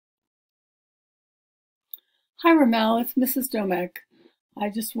Hi, Romel. It's Mrs. Domek. I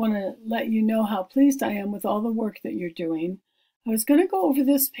just want to let you know how pleased I am with all the work that you're doing. I was going to go over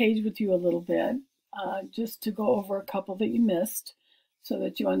this page with you a little bit, just to go over a couple that you missed so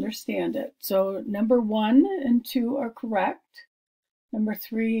that you understand it. So number 1 and 2 are correct. Number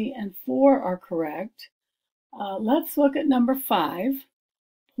 3 and 4 are correct. Let's look at number 5,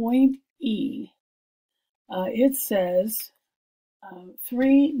 point E. It says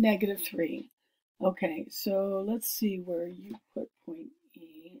 3, -3. Okay, so let's see where you put point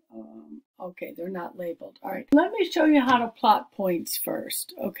E. Okay, they're not labeled. All right, let me show you how to plot points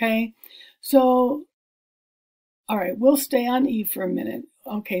first, okay? So, all right, we'll stay on E for a minute.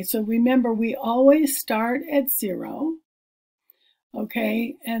 Okay, so remember we always start at 0,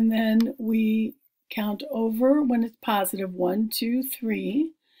 okay? And then we count over when it's positive, 1, 2,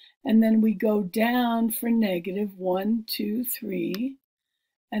 3. And then we go down for negative, 1, 2, 3.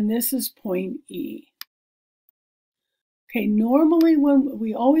 And this is point E. Okay, normally when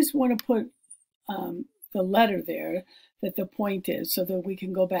we always want to put the letter there that the point is so that we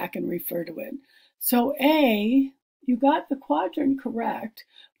can go back and refer to it. So A, you got the quadrant correct,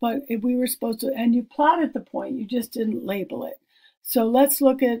 but if we were supposed to, and you plotted the point, you just didn't label it. So let's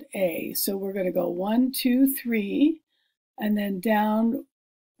look at A. So we're going to go 1, 2, 3, and then down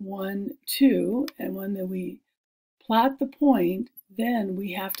 1, 2, and when we plot the point, then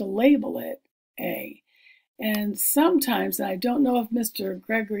we have to label it A. And sometimes, and I don't know if Mr.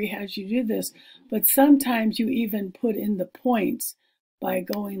 Gregory has you do this, but sometimes you even put in the points by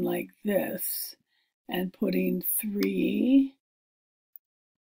going like this and putting 3,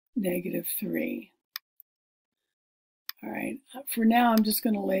 -3. All right, for now I'm just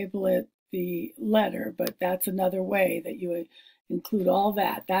going to label it the letter, but that's another way that you would include all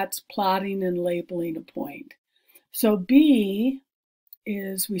that. That's plotting and labeling a point. So B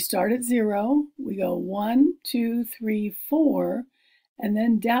is we start at 0, we go 1, 2, 3, 4, and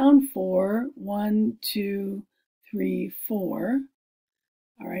then down 4, 1, 2, 3, 4.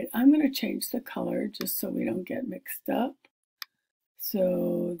 All right, I'm going to change the color just so we don't get mixed up.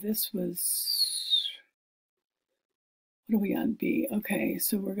 So this was, what are we on B? Okay,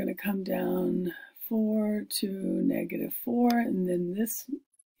 so we're going to come down 4 to -4, and then this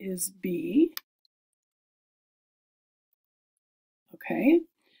is B. Okay,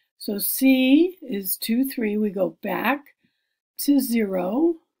 so C is 2, 3. We go back to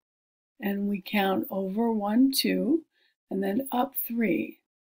 0, and we count over 1, 2, and then up 3.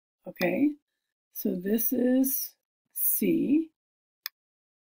 Okay, so this is C.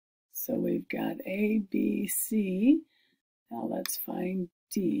 So we've got A, B, C. Now let's find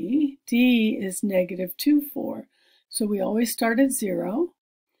D. D is -2, 4. So we always start at 0.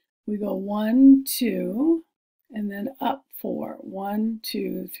 We go 1, 2, and then up 4. 1,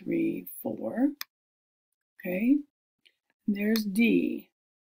 2, 3, 4. Okay, and there's D.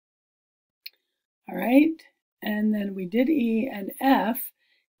 All right, and then we did E, and F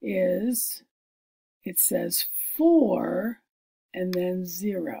is, it says 4 and then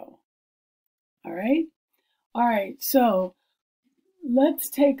 0. All right, so let's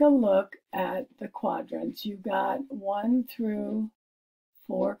take a look at the quadrants. You got 1 through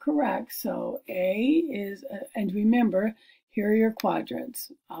 4 correct, so A is, and remember, here are your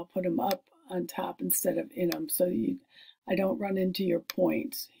quadrants. I'll put them up on top instead of in them so I don't run into your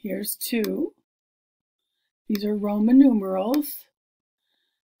points. Here's 2. These are Roman numerals.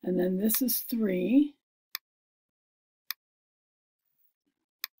 And then this is 3.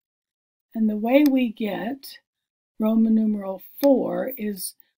 And the way we get Roman numeral 4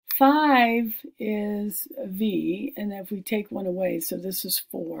 is 5 is V, and if we take 1 away, so this is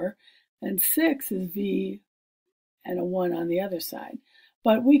 4, and 6 is V and a 1 on the other side.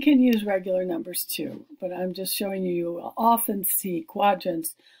 But we can use regular numbers too, but I'm just showing you will often see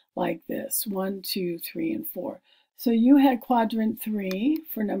quadrants like this, 1, 2, 3, and 4. So you had quadrant 3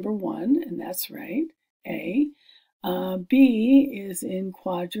 for number 1, and that's right, A. B is in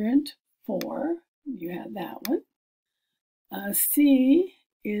quadrant 4, you had that one. C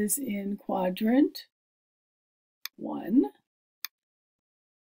is in quadrant 1.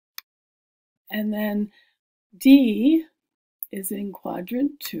 And then D is in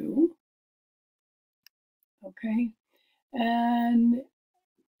quadrant 2. Okay. And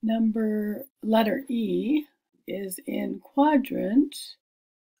letter E is in quadrant,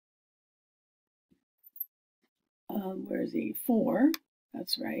 where's E? 4.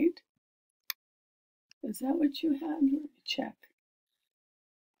 That's right. Is that what you had? Let me check.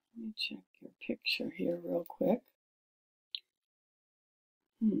 Let me check your picture here real quick.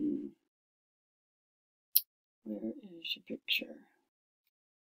 Where is your picture?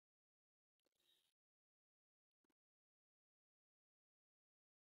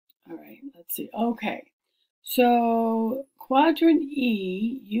 All right, let's see. Okay, so quadrant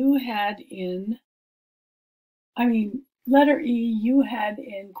E, you had in, letter E, you had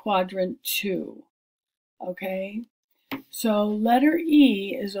in quadrant 2. Okay, so letter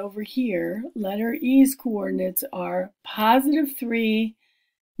E is over here. Letter E's coordinates are +3,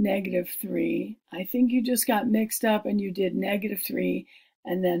 -3. I think you just got mixed up and you did -3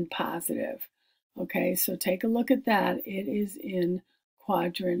 and then positive. Okay, so take a look at that. It is in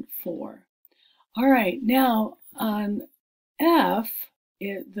quadrant 4. All right, now on F,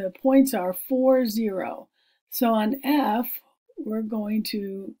 the points are 4, 0. So on F, we're going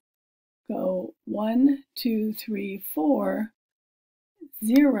to go 1, 2, 3, 4,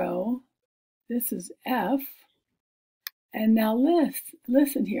 0. This is F. And now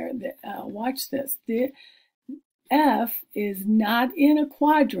listen here. Watch this. The F is not in a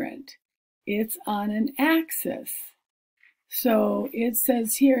quadrant. It's on an axis. So it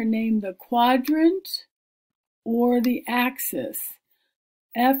says here, name the quadrant or the axis.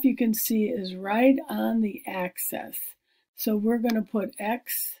 F, you can see, is right on the axis. So we're going to put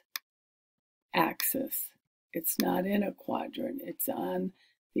X axis. It's not in a quadrant. It's on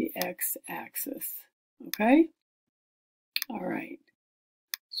the X axis. Okay? All right.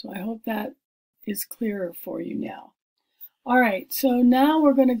 So I hope that is clearer for you now. All right, so now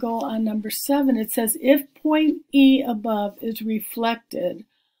we're going to go on number 7. It says, if point E above is reflected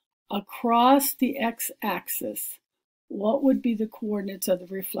across the x-axis, what would be the coordinates of the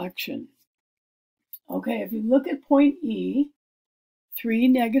reflection? Okay, if you look at point E, 3,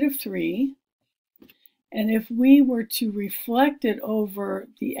 -3, and if we were to reflect it over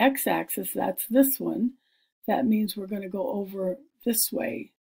the x-axis, that's this one, that means we're going to go over this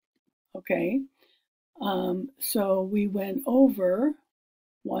way, okay? So we went over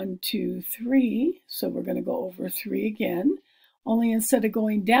 1, 2, 3, so we're going to go over 3 again. Only instead of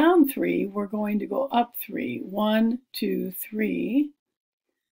going down 3, we're going to go up 3. 1, 2, 3.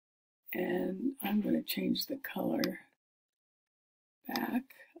 And I'm going to change the color back.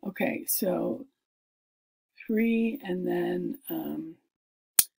 Okay, so 3 and then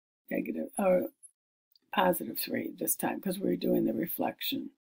 +3 this time because we're doing the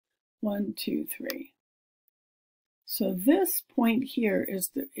reflection. 1, 2, 3. So this point here is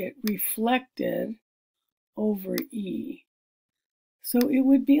it reflected over E. So it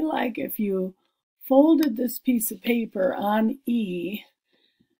would be like if you folded this piece of paper on E,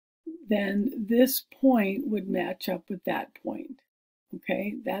 then this point would match up with that point.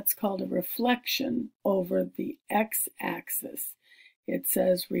 Okay, that's called a reflection over the x-axis. It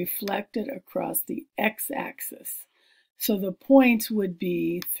says reflected across the x-axis. So the points would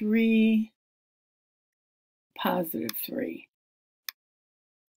be 3, +3.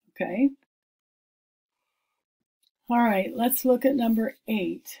 Okay. All right, let's look at number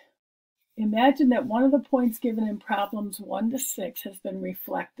 8. Imagine that one of the points given in problems 1 to 6 has been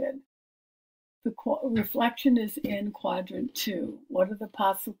reflected. The reflection is in quadrant 2. What are the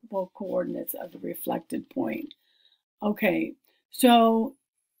possible coordinates of the reflected point? Okay, so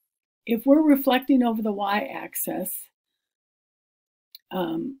if we're reflecting over the y-axis,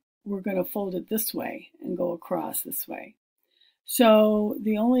 we're going to fold it this way and go across this way. So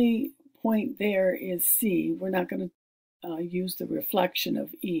the only point there is C. We're not going to use the reflection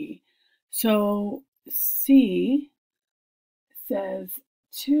of E. So C says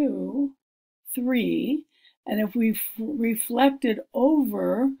 2, 3, and if we reflected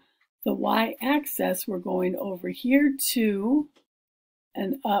over the y-axis, we're going over here 2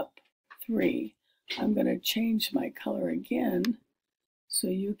 and up 3. I'm going to change my color again so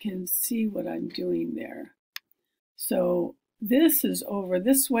you can see what I'm doing there. So this is over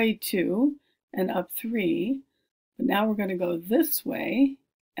this way 2 and up 3, but now we're going to go this way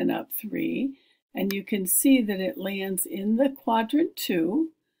and up 3, and you can see that it lands in the quadrant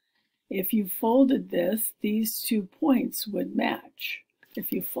 2. If you folded this, these 2 points would match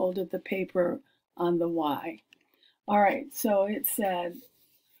if you folded the paper on the Y. All right, so it said,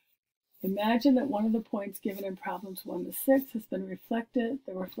 imagine that one of the points given in problems 1 to 6 has been reflected.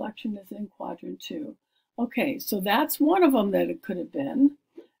 The reflection is in quadrant 2. Okay, so that's one of them that it could have been.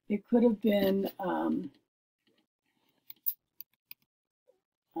 It could have been,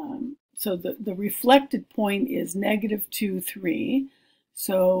 so the reflected point is -2, 3.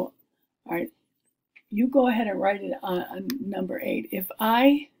 So, all right, you go ahead and write it on number 8. If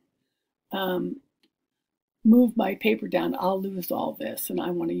I move my paper down, I'll lose all this, and I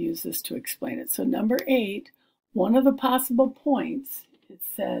want to use this to explain it. So number 8, one of the possible points, it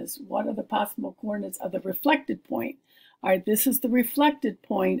says, what are the possible coordinates of the reflected point? All right, this is the reflected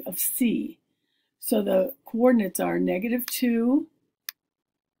point of C. So the coordinates are -2,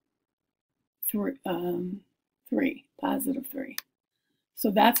 3, positive 3.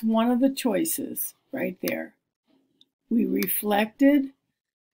 So that's one of the choices right there. We reflected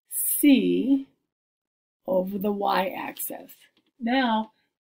C over the y-axis. Now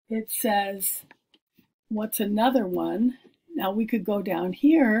it says, what's another one? Now we could go down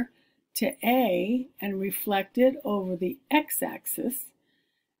here to A and reflect it over the x-axis,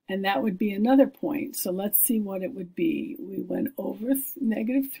 and that would be another point. So let's see what it would be. We went over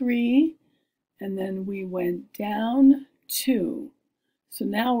 -3, and then we went down 2. So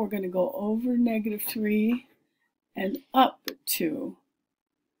now we're going to go over -3 and up 2.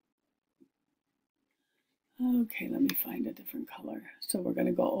 Okay, let me find a different color. So we're going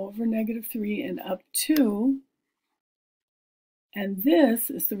to go over -3 and up 2. And this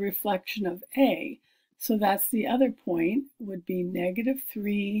is the reflection of A. So that's the other point, would be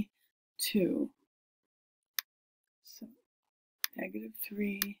 -3, 2. So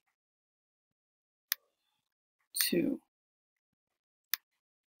 -3, 2.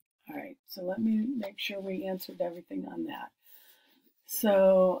 All right, so let me make sure we answered everything on that.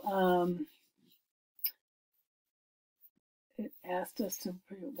 So it asked us to,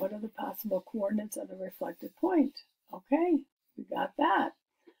 what are the possible coordinates of the reflected point? Okay, we got that.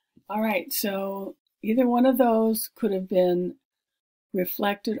 All right, so either one of those could have been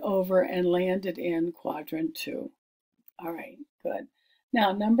reflected over and landed in quadrant 2. All right, good.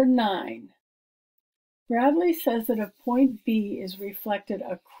 Now, number 9. Bradley says that if point B is reflected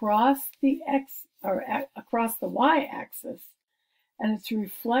across the across the y-axis, and its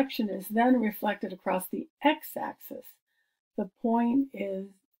reflection is then reflected across the x-axis, the point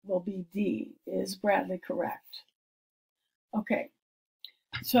will be D. Is Bradley correct? Okay,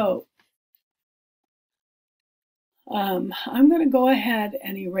 so I'm going to go ahead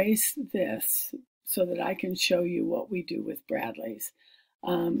and erase this so that I can show you what we do with Bradley's.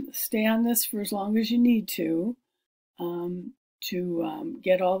 Stay on this for as long as you need to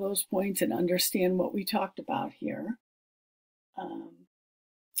get all those points and understand what we talked about here.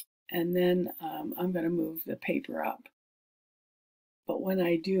 And then I'm going to move the paper up. But when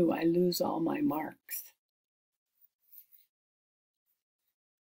I do, I lose all my marks.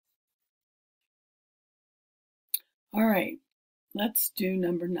 All right, let's do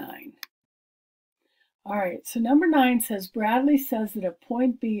number 9. All right, so number 9 says, Bradley says that a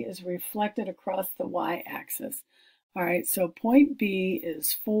point B is reflected across the y-axis. All right, so point B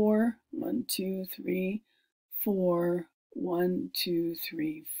is 4, 1, 2, 3, 4, 1, 2,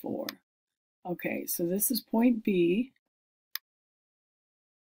 3, 4. Okay, so this is point B.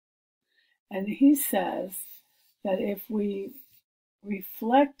 And he says that if we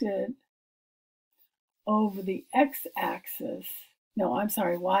reflected over the x-axis, no, I'm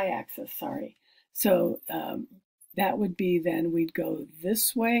sorry, y-axis, sorry. So that would be then we'd go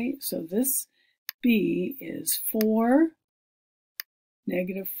this way. So this B is 4,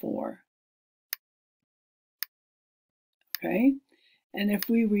 -4. Okay, and if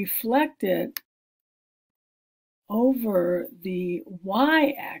we reflect it over the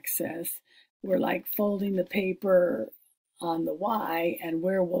y-axis, we're like folding the paper on the y, and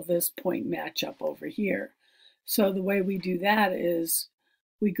where will this point match up over here? So the way we do that is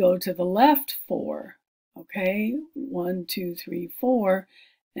we go to the left 4, okay, 1, 2, 3, 4,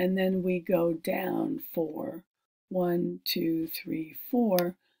 and then we go down 4, 1, 2, 3,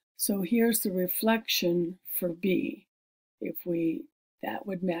 4. So here's the reflection for B. That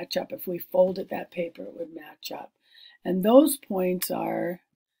would match up. If we folded that paper, it would match up. And those points are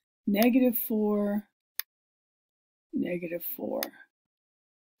 -4, -4.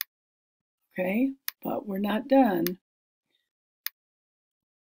 Okay, but we're not done.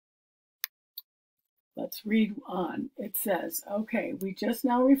 Let's read on. It says, okay, we just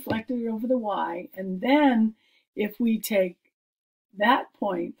now reflected it over the y, and then if we take that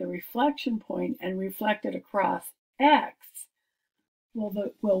point, the reflection point, and reflect it across x,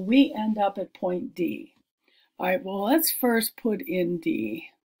 will we end up at point D? All right, well, let's first put in D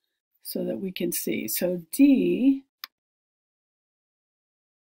so that we can see. So D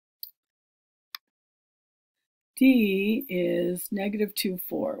is -2,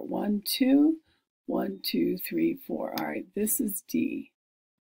 4. 1, 2, 1, 2, 3, 4. All right, this is D.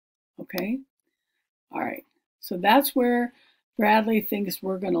 Okay? All right, so that's where Bradley thinks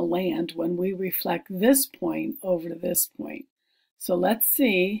we're going to land when we reflect this point over to this point. So let's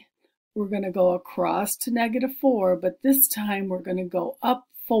see. We're going to go across to -4, but this time we're going to go up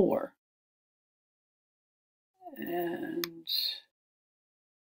 4. And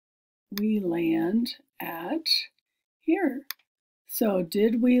we land at here. So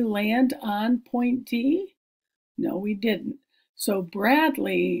did we land on point D? No, we didn't. So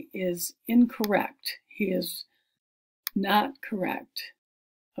Bradley is incorrect. He is not correct.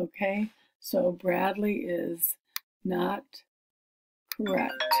 Okay, so Bradley is not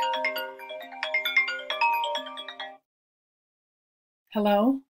correct.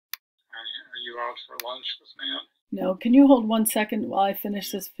 Hello? Are you out for lunch with me? No, can you hold 1 second while I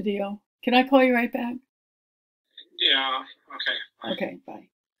finish this video? Can I call you right back? Yeah, okay. Bye. Okay, bye.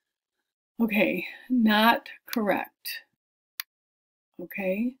 Okay, not correct.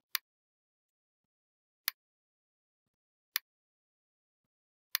 Okay.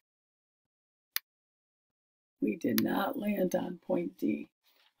 We did not land on point D.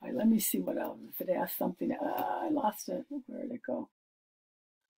 All right, let me see what else. If it asks something, I lost it. Where did it go?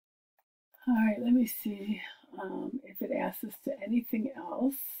 All right, let me see if it asks us to anything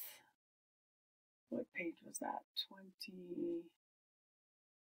else. What page was that? 20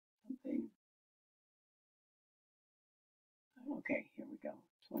 something. Okay, here we go.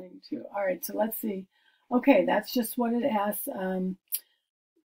 22. All right, so let's see. Okay, that's just what it asks.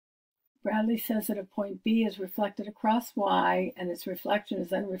 Bradley says that a point B is reflected across Y and its reflection is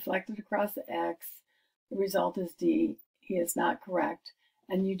then reflected across X. The result is D. He is not correct.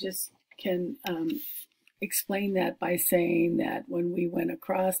 And you just can explain that by saying that when we went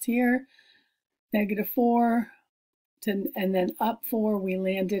across here, -4 and then up 4, we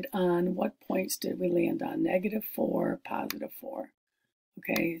landed on, what points did we land on? -4, +4.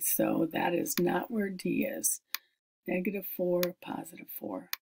 Okay, so that is not where D is. -4, +4.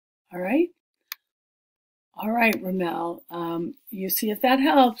 All right? All right, Romel, you see if that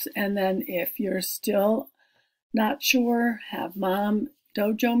helps. And then if you're still not sure, have Mom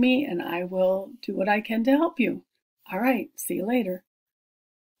dojo me and I will do what I can to help you. All right, see you later.